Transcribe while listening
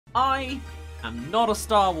I am not a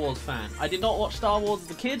Star Wars fan. I did not watch Star Wars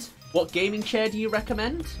as a kid. What gaming chair do you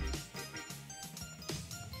recommend?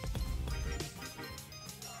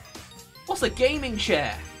 What's a gaming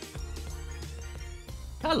chair?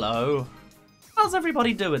 Hello. How's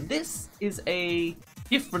everybody doing? This is a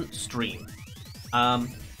different stream.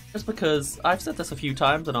 Just because I've said this a few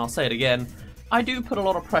times and I'll say it again, I do put a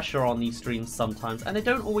lot of pressure on these streams sometimes, and they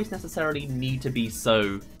don't always necessarily need to be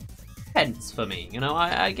so tense for me. You know,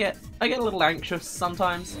 I get a little anxious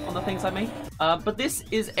sometimes on the things I make. But this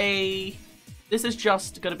is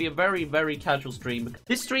just going to be a very, very casual stream.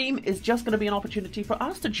 This stream is just going to be an opportunity for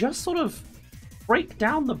us to just sort of break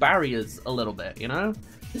down the barriers a little bit, you know?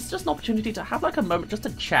 It's just an opportunity to have like a moment just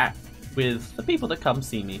to chat with the people that come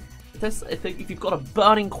see me. If you've got a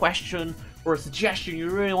burning question or a suggestion you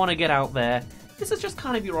really want to get out there, this is just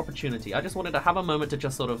kind of your opportunity. I just wanted to have a moment to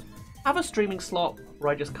just sort of have a streaming slot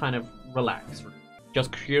where I just kind of relax.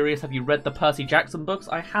 Just curious, have you read the Percy Jackson books?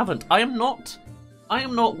 I haven't. I am not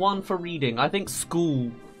one for reading. I think school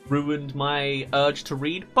ruined my urge to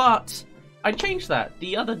read, but I changed that.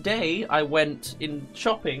 The other day I went in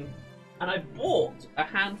shopping and I bought a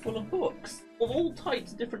handful of books of all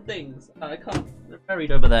types of different things. They're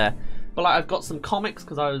buried over there. But like, I've got some comics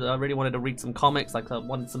because I really wanted to read some comics. Like I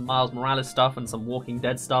wanted some Miles Morales stuff and some Walking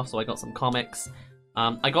Dead stuff, so I got some comics.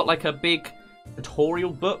 I got like a big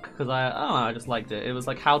tutorial book because I just liked it. It was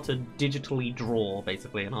like how to digitally draw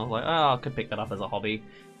basically, and I was like, oh, I could pick that up as a hobby.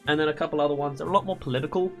 And then a couple other ones that are a lot more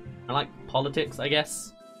political. I like politics, I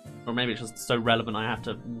guess. Or maybe it's just so relevant I have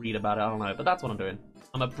to read about it, I don't know. But that's what I'm doing.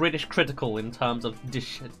 I'm a British critical in terms of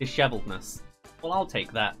disheveledness. Well, I'll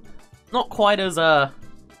take that. Not quite as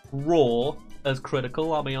raw as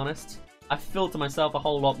critical, I'll be honest. I filter myself a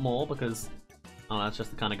whole lot more because, I don't know, that's just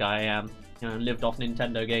the kind of guy I am. You know, lived off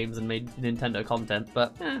Nintendo games and made Nintendo content,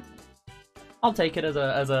 but I'll take it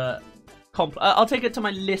I'll take it to my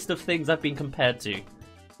list of things I've been compared to.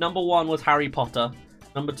 Number 1 was Harry Potter.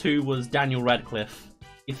 Number 2 was Daniel Radcliffe.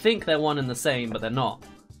 You think they're one and the same, but they're not.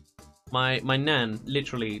 My nan,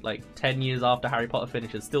 literally, like 10 years after Harry Potter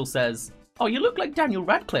finishes, still says, "Oh, you look like Daniel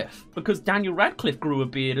Radcliffe," because Daniel Radcliffe grew a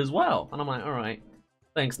beard as well. And I'm like, alright,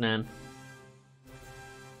 thanks, nan.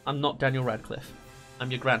 I'm not Daniel Radcliffe.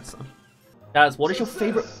 I'm your grandson. Daz, what is your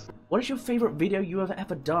favorite video you have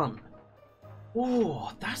ever done?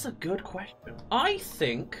 Oh, that's a good question. I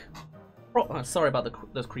think, sorry about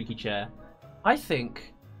the creaky chair. I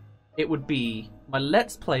think it would be my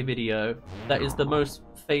Let's Play video that is the most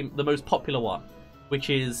popular one, which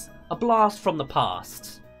is A Blast from the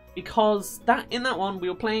Past. Because in that one we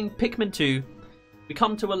were playing Pikmin 2. We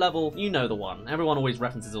come to a level, you know the one. Everyone always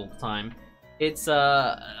references all the time. It's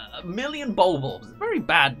a million bulbs. Very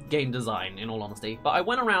bad game design, in all honesty. But I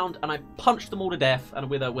went around and I punched them all to death, and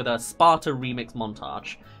with a Sparta remix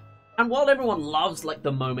montage. And while everyone loves like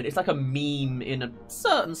the moment, it's like a meme in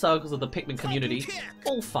certain circles of the Pikmin community.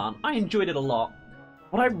 All fun. I enjoyed it a lot.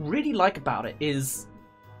 What I really like about it is,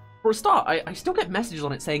 for a start, I still get messages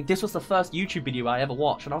on it saying this was the first YouTube video I ever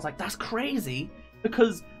watched, and I was like, that's crazy,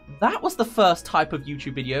 because that was the first type of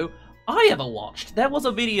YouTube video I ever watched. There was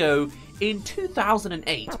a video in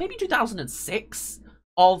 2008, maybe 2006,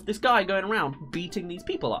 of this guy going around beating these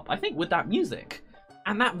people up, I think with that music.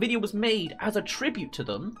 And that video was made as a tribute to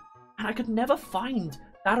them, and I could never find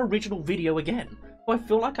that original video again. So I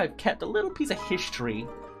feel like I've kept a little piece of history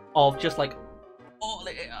of just like,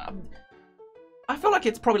 I feel like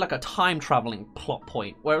it's probably like a time-traveling plot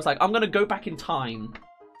point, where it's like, I'm gonna go back in time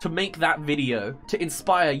to make that video, to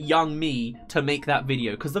inspire young me to make that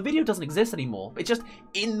video, because the video doesn't exist anymore. It's just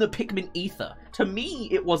in the Pikmin ether. To me,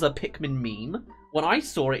 it was a Pikmin meme when I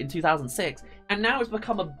saw it in 2006, and now it's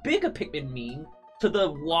become a bigger Pikmin meme to the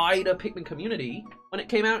wider Pikmin community when it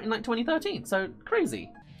came out in like 2013. So, crazy.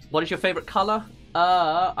 What is your favorite color?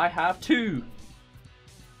 I have 2.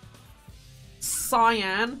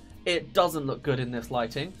 Cyan. It doesn't look good in this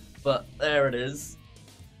lighting, but there it is.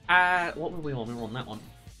 What were we on? We were on that one.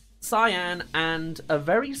 Cyan and a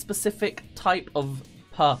very specific type of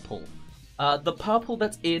purple. The purple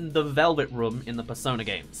that's in the Velvet Room in the Persona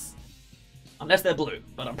games. Unless they're blue,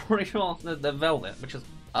 but I'm pretty sure they're velvet, which is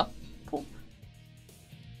purple.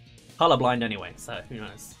 Colorblind anyway, so who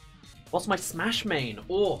knows. What's my Smash main?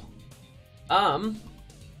 Oh,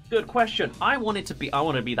 good question. I wanted to be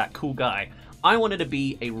that cool guy. I wanted to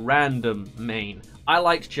be a random main. I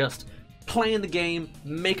liked just playing the game,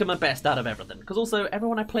 making my best out of everything. Because also,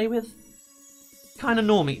 everyone I play with, kind of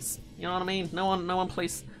normies. You know what I mean? No one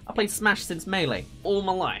plays. I played Smash since Melee all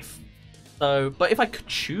my life. So, but if I could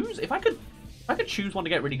choose, if I could choose one to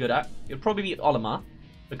get really good at, it'd probably be Olimar,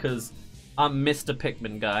 because I'm Mr.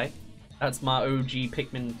 Pikmin guy. That's my OG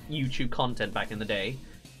Pikmin YouTube content back in the day.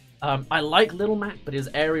 I like Little Mac, but his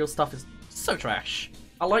aerial stuff is so trash.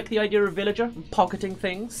 I like the idea of Villager and pocketing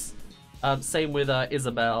things. Same with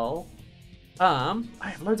Isabelle. I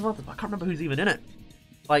have loads of others, but I can't remember who's even in it.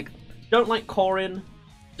 Like, don't like Corin.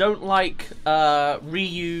 Don't like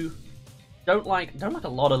Ryu. Don't like a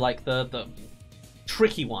lot of like the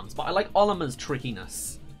tricky ones, but I like Olima's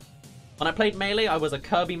trickiness. When I played Melee, I was a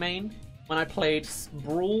Kirby main. When I played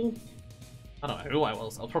Brawl, I don't know who I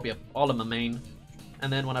was. I was probably a Olima main.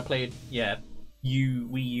 And then when I played, yeah,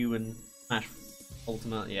 Wii U and Smash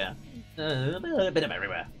Ultimate, yeah, a bit of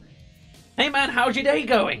everywhere. Hey man, how's your day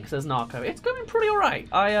going? Says Narco. It's going pretty alright.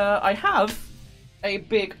 I have a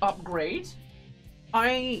big upgrade.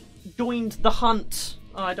 I joined the hunt.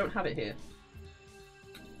 Oh, I don't have it here.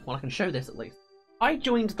 Well, I can show this at least. I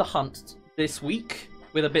joined the hunt this week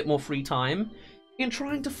with a bit more free time in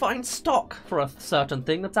trying to find stock for a certain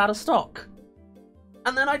thing that's out of stock.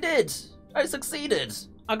 And then I did. I succeeded.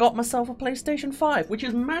 I got myself a PlayStation 5, which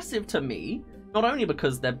is massive to me. Not only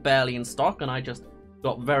because they're barely in stock and I just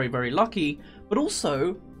got very, very lucky, but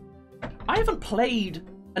also I haven't played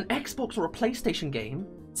an Xbox or a PlayStation game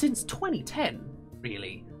since 2010,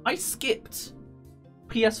 really. I skipped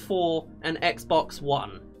PS4 and Xbox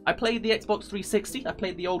One. I played the Xbox 360, I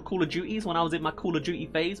played the old Call of Duties when I was in my Call of Duty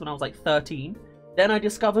phase when I was like 13. Then I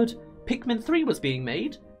discovered Pikmin 3 was being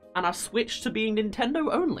made, and I switched to being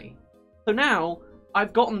Nintendo only. So now,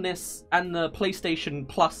 I've gotten this and the PlayStation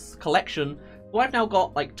Plus collection, so I've now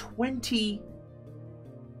got like 20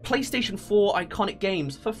 PlayStation 4 iconic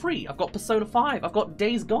games for free. I've got Persona 5, I've got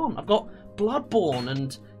Days Gone, I've got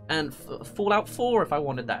Bloodborne and Fallout 4 if I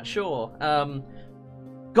wanted that, sure.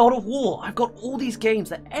 God of War, I've got all these games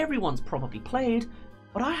that everyone's probably played,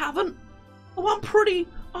 but I haven't. Oh, I'm pretty,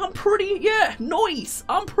 yeah, nice.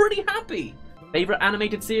 I'm pretty happy. Favorite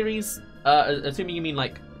animated series? Assuming you mean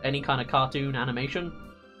like any kind of cartoon animation?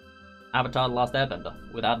 Avatar: The Last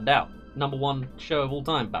Airbender, without a doubt. #1 show of all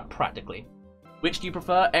time, about practically. Which do you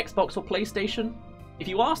prefer, Xbox or PlayStation? If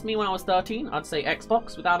you asked me when I was 13, I'd say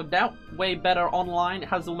Xbox, without a doubt. Way better online, it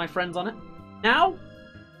has all my friends on it. Now,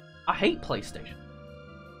 I hate PlayStation.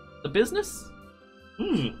 The business?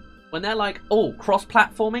 When they're like, oh,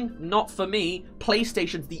 cross-platforming? Not for me.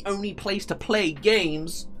 PlayStation's the only place to play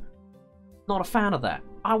games. Not a fan of that.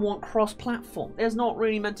 I want cross-platform. There's not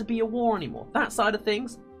really meant to be a war anymore. That side of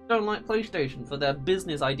things, don't like PlayStation for their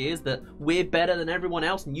business ideas that we're better than everyone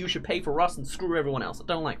else and you should pay for us and screw everyone else. I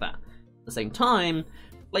don't like that. At the same time,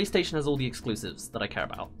 PlayStation has all the exclusives that I care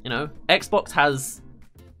about. You know, Xbox has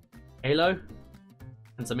Halo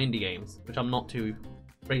and some indie games, which I'm not too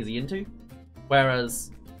crazy into.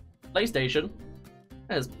 Whereas PlayStation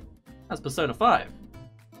has Persona 5.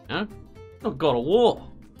 You know? Got God of War.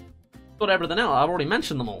 Got everything else. I've already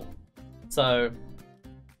mentioned them all. So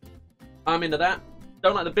I'm into that.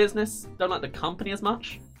 Don't like the business, don't like the company as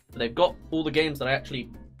much, but they've got all the games that I actually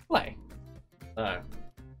play. So,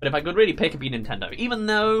 but if I could really pick, it'd be Nintendo. Even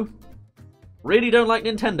though, really don't like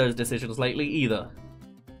Nintendo's decisions lately either.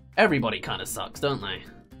 Everybody kind of sucks, don't they?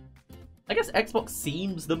 I guess Xbox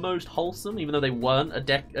seems the most wholesome, even though they weren't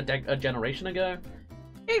a generation ago.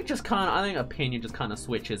 It just kind of, I think opinion just kind of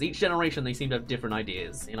switches. Each generation they seem to have different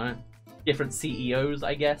ideas, you know? Different CEOs,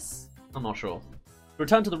 I guess. I'm not sure.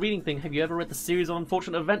 Return to the reading thing, have you ever read the Series of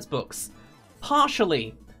Unfortunate Events books?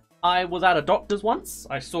 Partially. I was at a doctor's once,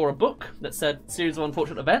 I saw a book that said Series of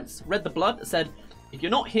Unfortunate Events, read the blurb that said, if you're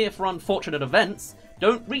not here for unfortunate events,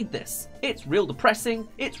 don't read this. It's real depressing,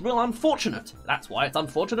 it's real unfortunate. That's why it's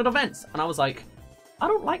unfortunate events. And I was like, I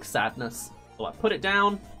don't like sadness. So I put it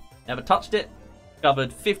down, never touched it.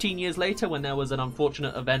 Discovered 15 years later when there was an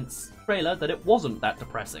unfortunate events trailer that it wasn't that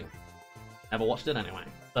depressing. Never watched it anyway.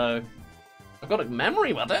 So I've got a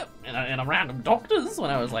memory with it in a random doctor's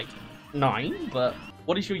when I was like 9, but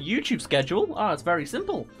what is your YouTube schedule? Ah, it's very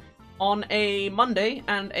simple. On a Monday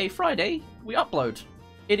and a Friday, we upload.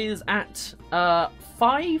 It is at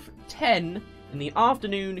 5:10 in the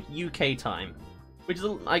afternoon UK time, which is,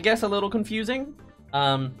 I guess, a little confusing.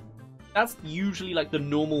 That's usually like the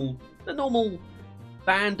normal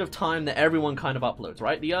band of time that everyone kind of uploads,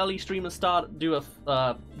 right? The early streamers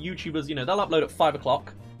YouTubers, you know, they'll upload at 5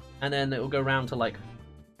 o'clock. And then it will go around to like,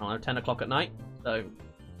 I don't know, 10 o'clock at night. So,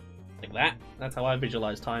 like that. That's how I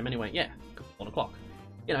visualize time anyway. Yeah, 1 o'clock.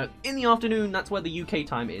 You know, in the afternoon, that's where the UK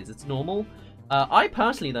time is. It's normal. I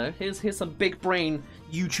personally, though, here's some big brain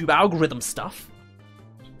YouTube algorithm stuff.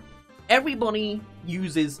 Everybody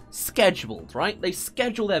uses scheduled, right? They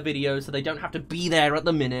schedule their videos so they don't have to be there at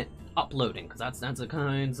the minute uploading, because that's a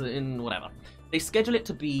kind of in whatever. They schedule it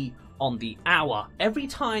to be on the hour. Every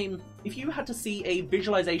time, if you had to see a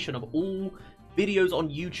visualization of all videos on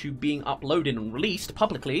YouTube being uploaded and released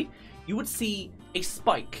publicly, you would see a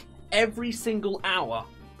spike every single hour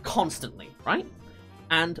constantly, right?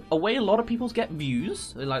 And a way a lot of people get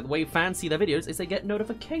views, like the way fans see their videos, is they get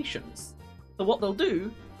notifications. So what they'll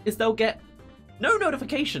do is they'll get no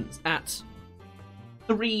notifications at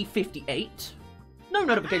 3:58, no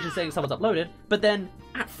notifications saying someone's uploaded, but then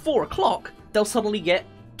at 4 o'clock, they'll suddenly get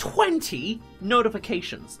 20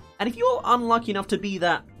 notifications. And if you're unlucky enough to be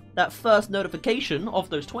that first notification of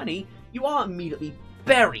those 20, you are immediately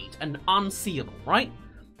buried and unseeable, right?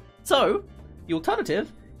 So, the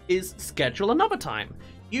alternative is schedule another time.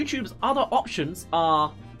 YouTube's other options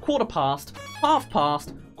are 1/4 past, 1/2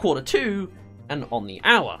 past, 1/4 to, and on the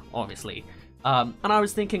hour, obviously. And I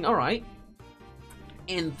was thinking, alright,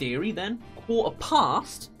 in theory then, 1/4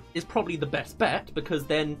 past is probably the best bet, because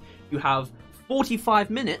then you have 45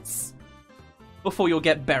 minutes before you'll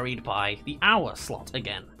get buried by the hour slot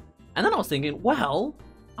again. And then I was thinking, well,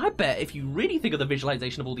 I bet if you really think of the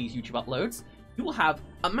visualization of all these YouTube uploads, you will have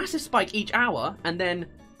a massive spike each hour, and then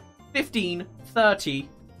 15, 30,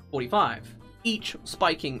 45. Each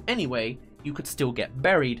spiking anyway, you could still get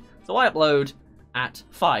buried. So I upload at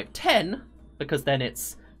 5:10, because then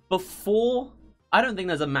it's before... I don't think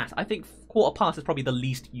there's a math. I think 1/4 past is probably the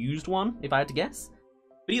least used one, if I had to guess.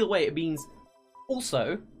 But either way, it means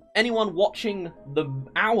also anyone watching the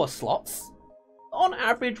hour slots, on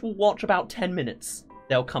average, will watch about 10 minutes.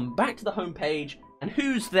 They'll come back to the homepage, and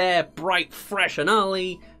who's there bright, fresh, and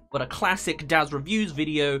early but a classic DazzReviews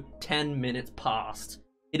video 10 minutes past.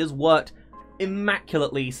 It has worked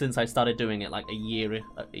immaculately since I started doing it like a year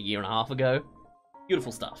and a half ago.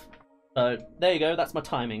 Beautiful stuff. So there you go, that's my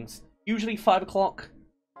timings. Usually 5 o'clock,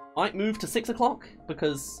 might move to 6 o'clock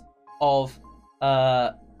because of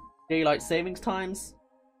daylight savings times.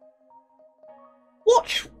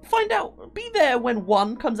 Watch, find out, be there when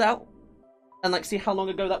 1 comes out, and like see how long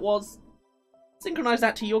ago that was. Synchronize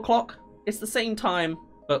that to your clock. It's the same time,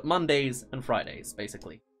 but Mondays and Fridays,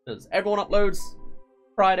 basically. Because everyone uploads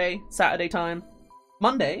Friday, Saturday time.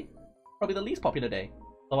 Monday, probably the least popular day.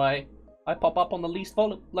 So I pop up on the least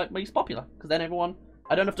popular, because then everyone,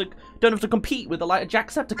 I don't have to compete with the like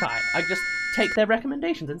Jacksepticeye. I just take their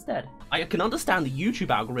recommendations instead. I can understand the YouTube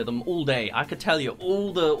algorithm all day. I could tell you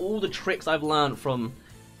all the tricks I've learned from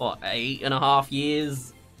what 8.5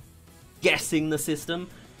 years guessing the system,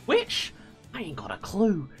 which I ain't got a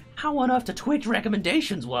clue. How on earth do Twitch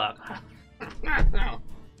recommendations work?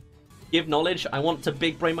 Give knowledge. I want to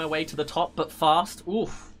big brain my way to the top, but fast.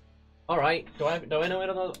 Oof. All right. Do I know any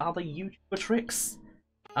other YouTuber tricks?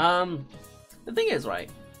 The thing is, right,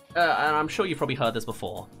 and I'm sure you've probably heard this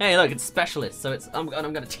before. Hey, look, it's Specialist, so I'm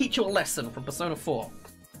going to teach you a lesson from Persona 4.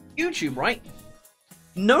 YouTube, right?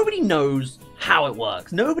 Nobody knows how it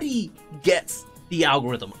works. Nobody gets the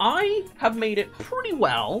algorithm. I have made it pretty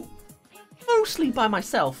well, mostly by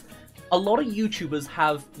myself. A lot of YouTubers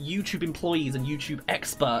have YouTube employees and YouTube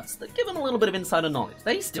experts that give them a little bit of insider knowledge.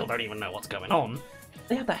 They still don't even know what's going on.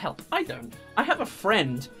 They have that help. I don't. I have a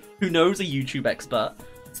friend who knows a YouTube expert.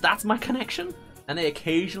 So that's my connection, and they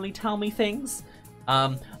occasionally tell me things.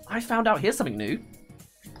 I found out, here's something new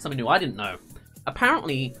I didn't know.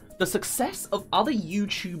 Apparently, the success of other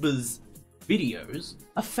YouTubers' videos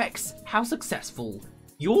affects how successful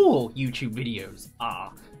your YouTube videos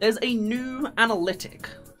are. There's a new analytic.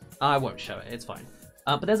 I won't show it, it's fine.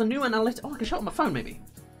 But there's a new analytic. Oh, I can show it on my phone, maybe.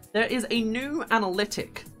 There is a new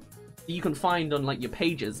analytic that you can find on like your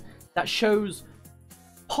pages that shows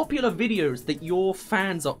popular videos that your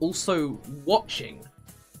fans are also watching.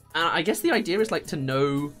 And I guess the idea is like to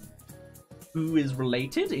know who is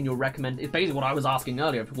related in your recommend. It's basically what I was asking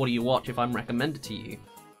earlier. What do you watch if I'm recommended to you?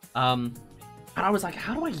 And I was like,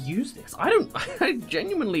 how do I use this? I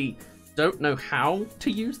genuinely don't know how to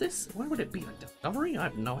use this. Where would it be? Like Discovery? I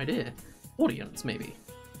have no idea. Audience, maybe.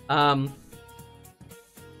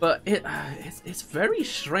 But it's very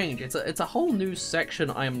strange. It's a whole new section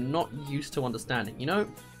I am not used to understanding. You know,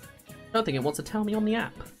 I don't think it wants to tell me on the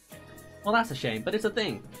app. Well, that's a shame, but it's a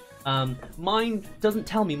thing. Mine doesn't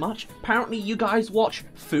tell me much. Apparently, you guys watch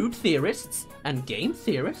food theorists and game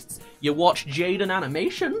theorists. You watch Jaden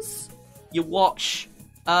Animations. You watch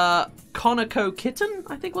Conoco Kitten,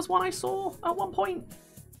 I think was one I saw at one point.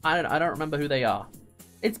 I don't remember who they are.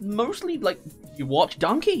 It's mostly like you watch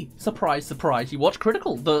Donkey. Surprise, surprise. You watch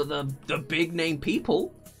Critical. The big name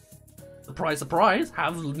people. Surprise, surprise.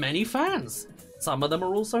 Have many fans. Some of them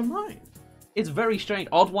are also mine. It's very strange.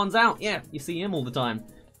 Odd One's out. Yeah, you see him all the time.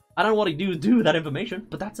 I don't know what he do with that information,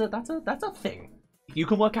 but that's a thing. If you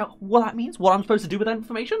can work out what that means, what I'm supposed to do with that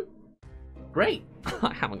information, Great.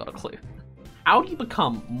 I haven't got a clue. How do you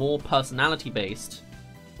become more personality based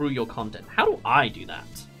through your content? How do I do that?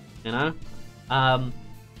 You know?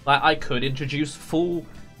 Like I could introduce full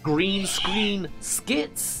green screen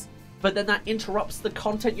skits, but then that interrupts the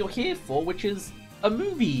content you're here for, which is a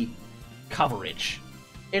movie coverage.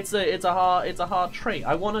 It's a hard trait.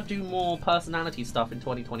 I want to do more personality stuff in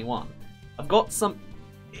 2021. I've got some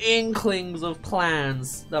inklings of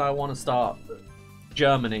plans that I want to start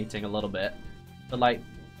germinating a little bit, but like,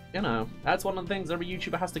 you know, that's one of the things every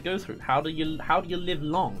YouTuber has to go through. How do you live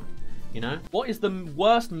long? You know, what is the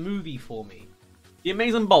worst movie for me? The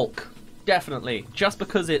Amazing Bulk, definitely, just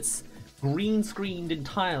because it's green screened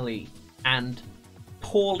entirely and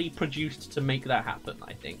poorly produced to make that happen.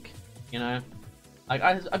 I think, you know, like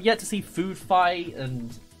I've yet to see Food Fight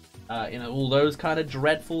and you know, all those kind of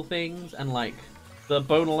dreadful things, and like the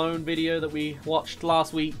Bone Alone video that we watched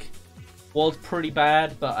last week was pretty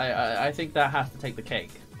bad, but I think that has to take the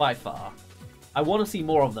cake by far. I want to see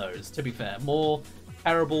more of those, to be fair, more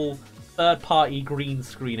terrible third-party green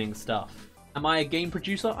screening stuff. Am I a game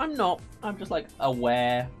producer? I'm not. I'm just like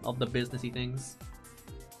aware of the businessy things.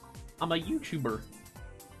 I'm a YouTuber.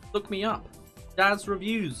 Look me up.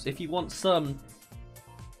 DazzReviews if you want some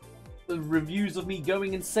reviews of me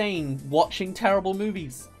going insane, watching terrible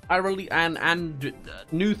movies. And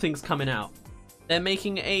new things coming out. They're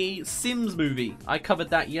making a Sims movie. I covered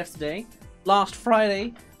that yesterday. Last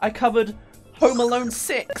Friday, I covered Home Alone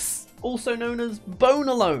 6, also known as Bone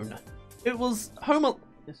Alone. It was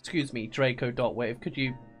excuse me, Draco.wave, could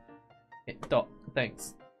you...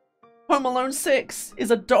 Thanks. Home Alone 6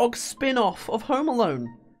 is a dog spin-off of Home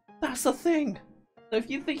Alone. That's a thing. So if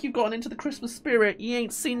you think you've gotten into the Christmas spirit, you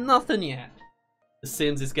ain't seen nothing yet. The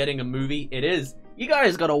Sims is getting a movie. It is. You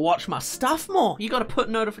guys gotta watch my stuff more. You gotta put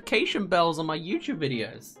notification bells on my YouTube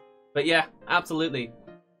videos. But yeah, absolutely.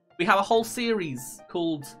 We have a whole series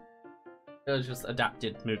called... just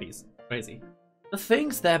adapted movies. Crazy. The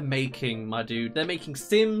things they're making, my dude. They're making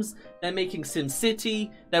Sims. They're making Sim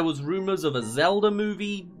City. There was rumors of a Zelda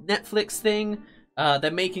movie Netflix thing.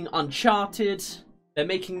 They're making Uncharted. They're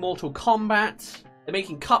making Mortal Kombat. They're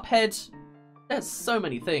making Cuphead. There's so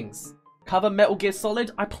many things. Cover Metal Gear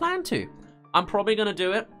Solid? I plan to. I'm probably gonna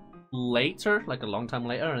do it later, like a long time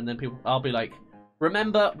later, and then I'll be like,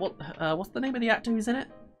 remember what's the name of the actor who's in it?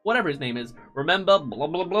 Whatever his name is. Remember blah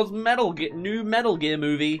blah blah's new Metal Gear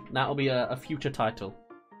movie. That'll be a future title.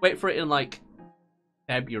 Wait for it in like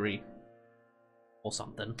February or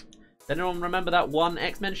something. Does anyone remember that one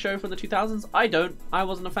X-Men show from the 2000s? I don't. I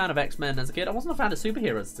wasn't a fan of X-Men as a kid. I wasn't a fan of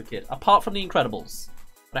superheroes as a kid, apart from The Incredibles.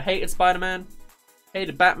 But I hated Spider-Man,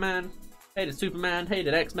 hated Batman, hated Superman,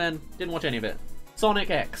 hated X-Men. Didn't watch any of it. Sonic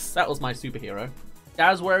X, that was my superhero.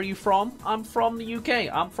 Daz, where are you from? I'm from the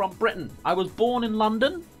UK. I'm from Britain. I was born in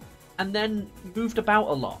London and then moved about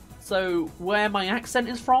a lot. So where my accent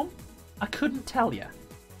is from, I couldn't tell you.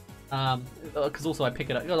 Because also I picked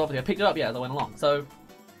it up. Obviously I picked it up, yeah, as I went along. So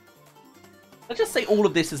let's just say all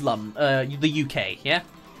of this is the UK, yeah?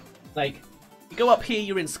 Like, you go up here,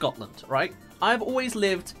 you're in Scotland, right? I've always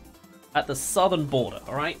lived at the southern border,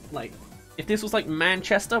 alright? Like, if this was like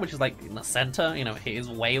Manchester, which is like in the centre, you know, here's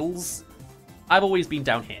Wales. I've always been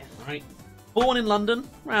down here, alright? Born in London,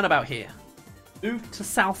 round about here. Moved to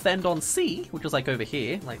Southend-on-Sea, which was like over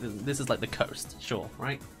here. Like, this is like the coast, sure,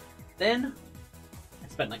 right? Then, I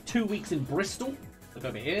spent like 2 weeks in Bristol, like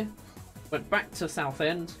over here. Went back to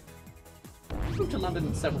Southend. Moved to London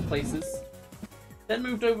in several places. Then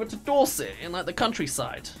moved over to Dorset, in like the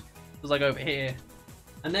countryside. It was like over here.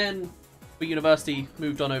 And then, for university,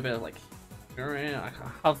 moved on over like...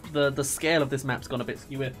 the scale of this map's gone a bit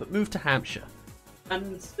skewy, but moved to Hampshire.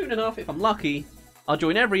 And soon enough, if I'm lucky, I'll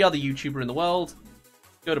join every other YouTuber in the world,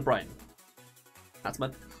 go to Brighton. That's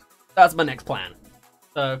my next plan.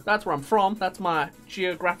 So that's where I'm from. That's my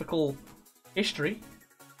geographical history.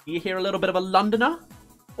 You hear a little bit of a Londoner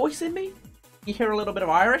voice in me? You hear a little bit of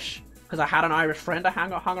Irish? Because I had an Irish friend I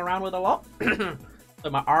hung around with a lot. So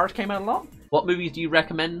my Irish came out a lot. What movies do you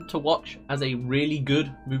recommend to watch as a really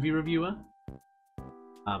good movie reviewer?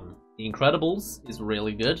 The Incredibles is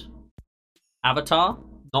really good. Avatar,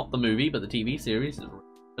 not the movie, but the TV series is really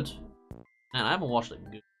good. Man, I haven't watched it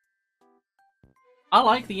in good. I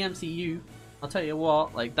like the MCU. I'll tell you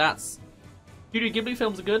what, like that's... Studio Ghibli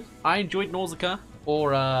films are good. I enjoyed Nausicaa.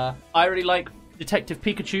 Or, I really like Detective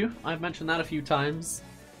Pikachu. I've mentioned that a few times.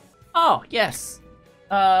 Oh, yes.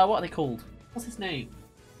 What are they called? What's his name?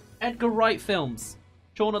 Edgar Wright films.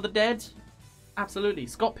 Shaun of the Dead? Absolutely.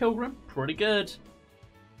 Scott Pilgrim? Pretty good.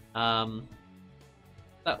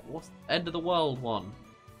 That what's the End of the World one?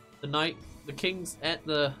 The King's at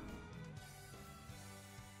the...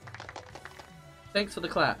 Thanks for the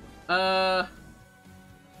clap.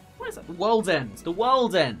 What is that? The World's End. The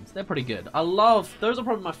World's End. They're pretty good. Those are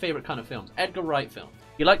probably my favorite kind of films. Edgar Wright films.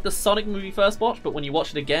 You like the Sonic movie first watch, but when you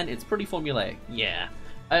watch it again, it's pretty formulaic. Yeah.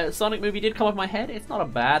 Sonic movie did come off my head. It's not a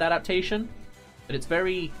bad adaptation, but it's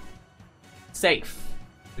very safe,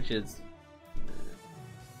 which is...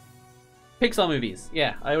 Pixar movies.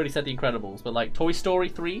 Yeah, I already said The Incredibles, but like Toy Story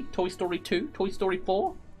 3, Toy Story 2, Toy Story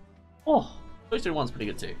 4. Oh, Toy Story 1's pretty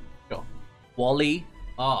good too. Sure. WALL-E.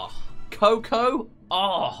 Oh. Coco.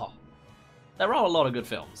 Oh. There are a lot of good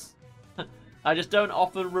films. I just don't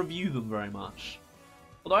often review them very much.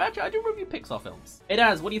 Although actually I do review Pixar films. Hey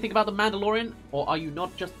Daz, what do you think about The Mandalorian? Or are you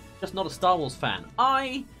not just not a Star Wars fan?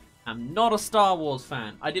 I am not a Star Wars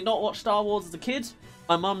fan. I did not watch Star Wars as a kid.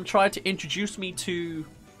 My mum tried to introduce me to...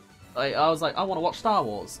 I was like, I want to watch Star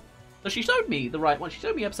Wars. So she showed me the right one. She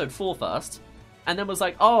showed me episode 4 first. And then was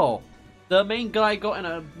like, oh, the main guy got in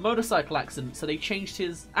a motorcycle accident, so they changed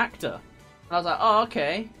his actor. And I was like, oh,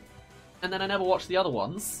 okay. And then I never watched the other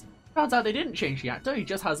ones. Turns out they didn't change the actor. He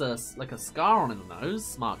just has a scar on his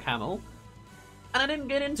nose, Mark Hamill. And I didn't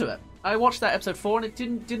get into it. I watched that episode 4 and it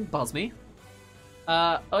didn't buzz me.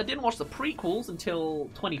 I didn't watch the prequels until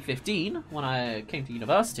 2015 when I came to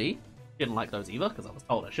university. Didn't like those either because I was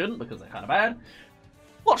told I shouldn't because they're kind of bad.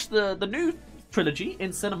 Watched the new trilogy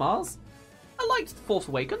in cinemas. I liked The Force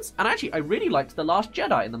Awakens, and actually I really liked The Last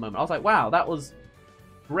Jedi in the moment. I was like, wow, that was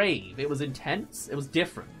brave. It was intense. It was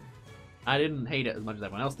different. I didn't hate it as much as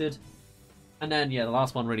everyone else did. And then, yeah, the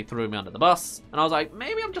last one really threw me under the bus. And I was like,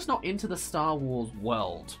 maybe I'm just not into the Star Wars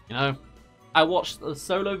world, you know? I watched the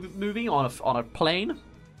Solo movie on a plane.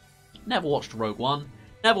 Never watched Rogue One.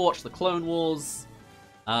 Never watched the Clone Wars.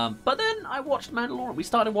 But then I watched Mandalorian. We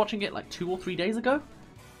started watching it like 2 or 3 days ago.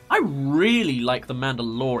 I really like The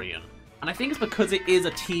Mandalorian. And I think it's because it is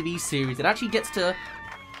a TV series. It actually gets to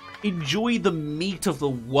enjoy the meat of the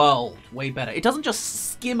world way better. It doesn't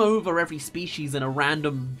just skim over every species in a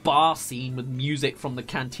random bar scene with music from the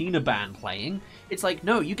Cantina band playing. It's like,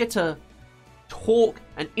 no, you get to talk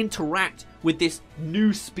and interact with this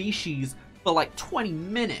new species for like 20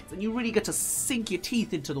 minutes. And you really get to sink your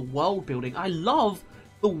teeth into the world building. I love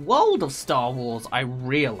the world of Star Wars, I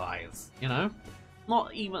realize, you know?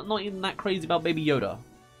 Not even that crazy about Baby Yoda.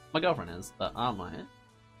 My girlfriend is, but I don't like it.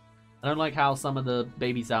 I don't like how some of the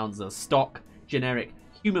baby sounds are stock, generic,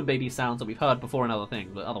 human baby sounds that we've heard before in other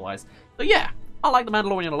things, but otherwise. But yeah, I like The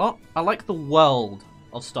Mandalorian a lot. I like the world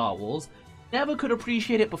of Star Wars. Never could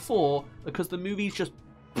appreciate it before because the movies just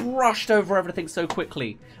brushed over everything so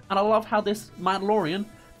quickly. And I love how this Mandalorian,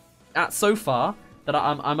 so far, that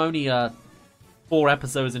I'm only 4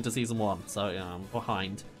 episodes into season 1, so yeah, I'm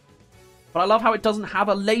behind. But I love how it doesn't have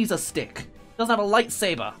a laser stick. It doesn't have a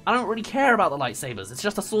lightsaber. I don't really care about the lightsabers. It's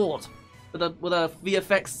just a sword with a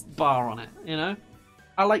VFX bar on it, you know?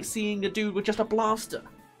 I like seeing a dude with just a blaster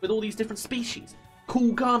with all these different species.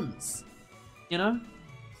 Cool guns, you know?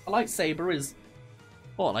 A lightsaber is,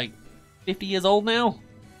 what, like 50 years old now?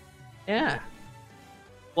 Yeah.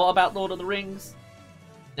 What about Lord of the Rings?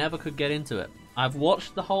 Never could get into it. I've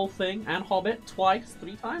watched the whole thing and Hobbit twice,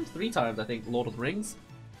 3 times? 3 times, I think, Lord of the Rings.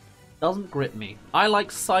 Doesn't grip me. I like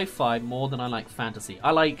sci-fi more than I like fantasy. I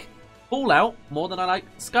like Fallout more than I like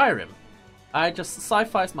Skyrim.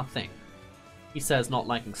 Sci-fi's my thing. He says not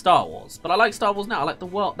liking Star Wars. But I like Star Wars now. I like the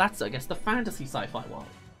world. That's, I guess, the fantasy sci-fi world.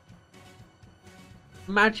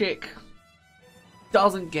 Magic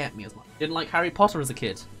doesn't get me as much. Didn't like Harry Potter as a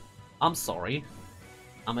kid. I'm sorry.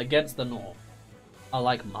 I'm against the norm. I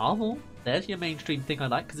like Marvel. There's your mainstream thing I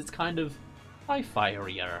like, because it's kind of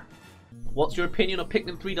sci-fi-ier. What's your opinion of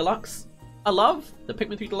Pikmin 3 Deluxe? I love that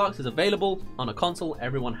Pikmin 3 Deluxe is available on a console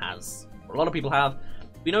everyone has. Or a lot of people have.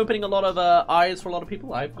 Been opening a lot of eyes for a lot of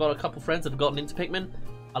people. I've got a couple friends that have gotten into Pikmin.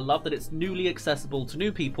 I love that it's newly accessible to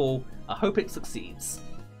new people. I hope it succeeds.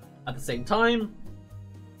 At the same time,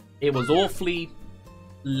 it was awfully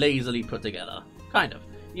lazily put together. Kind of.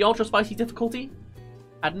 The ultra spicy difficulty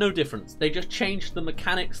had no difference. They just changed the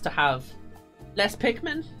mechanics to have less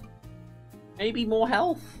Pikmin. Maybe more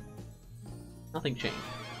health. Nothing changed.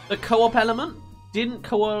 The co-op element didn't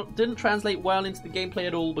translate well into the gameplay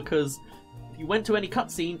at all because if you went to any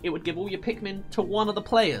cutscene, it would give all your Pikmin to one of the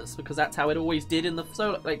players because that's how it always did in the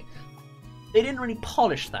solo. Like, they didn't really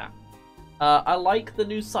polish that. I like the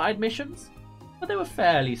new side missions, but they were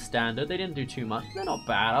fairly standard. They didn't do too much. They're not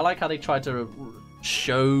bad. I like how they tried to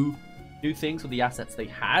show new things with the assets they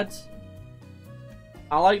had.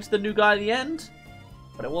 I liked the new guy at the end,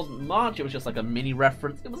 but it wasn't much. It was just like a mini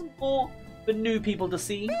reference. It was more for new people to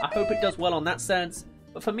see. I hope it does well on that sense.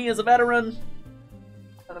 But for me as a veteran,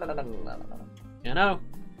 you know,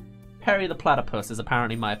 Perry the Platypus is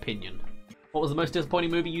apparently my opinion. What was the most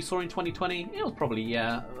disappointing movie you saw in 2020? It was probably,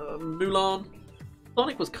 yeah, Mulan.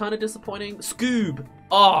 Sonic was kind of disappointing. Scoob!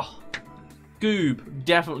 Oh! Scoob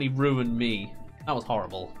definitely ruined me. That was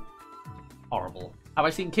horrible. Horrible. Have I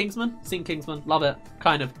seen Kingsman? Seen Kingsman. Love it.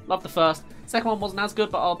 Kind of. Love the first. Second one wasn't as good,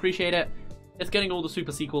 but I'll appreciate it. It's getting all the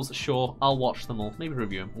super sequels. Sure, I'll watch them all. Maybe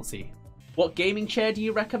review them. We'll see. What gaming chair do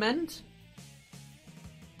you recommend?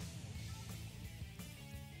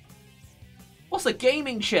 What's a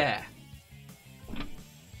gaming chair?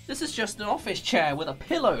 This is just an office chair with a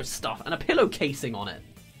pillow stuff and a pillow casing on it.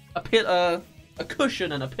 A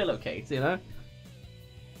cushion and a pillowcase, you know?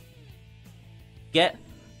 Get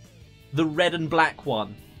the red and black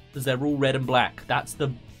one, because they're all red and black. That's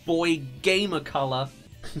the boy gamer color.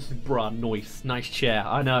 Bruh, nice chair.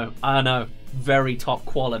 I know. Very top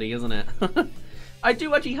quality, isn't it? I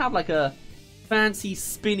do actually have like a fancy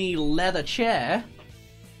spinny leather chair.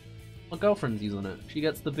 My girlfriend's using it. She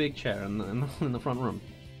gets the big chair in the front room.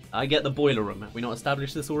 I get the boiler room. Have we not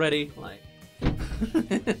established this already? Like,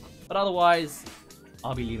 but otherwise,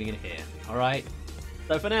 I'll be leaving it here. All right.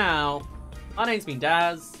 So for now, my name's been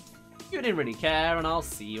Daz. You didn't really care, and I'll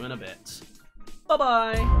see you in a bit. Bye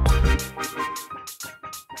bye.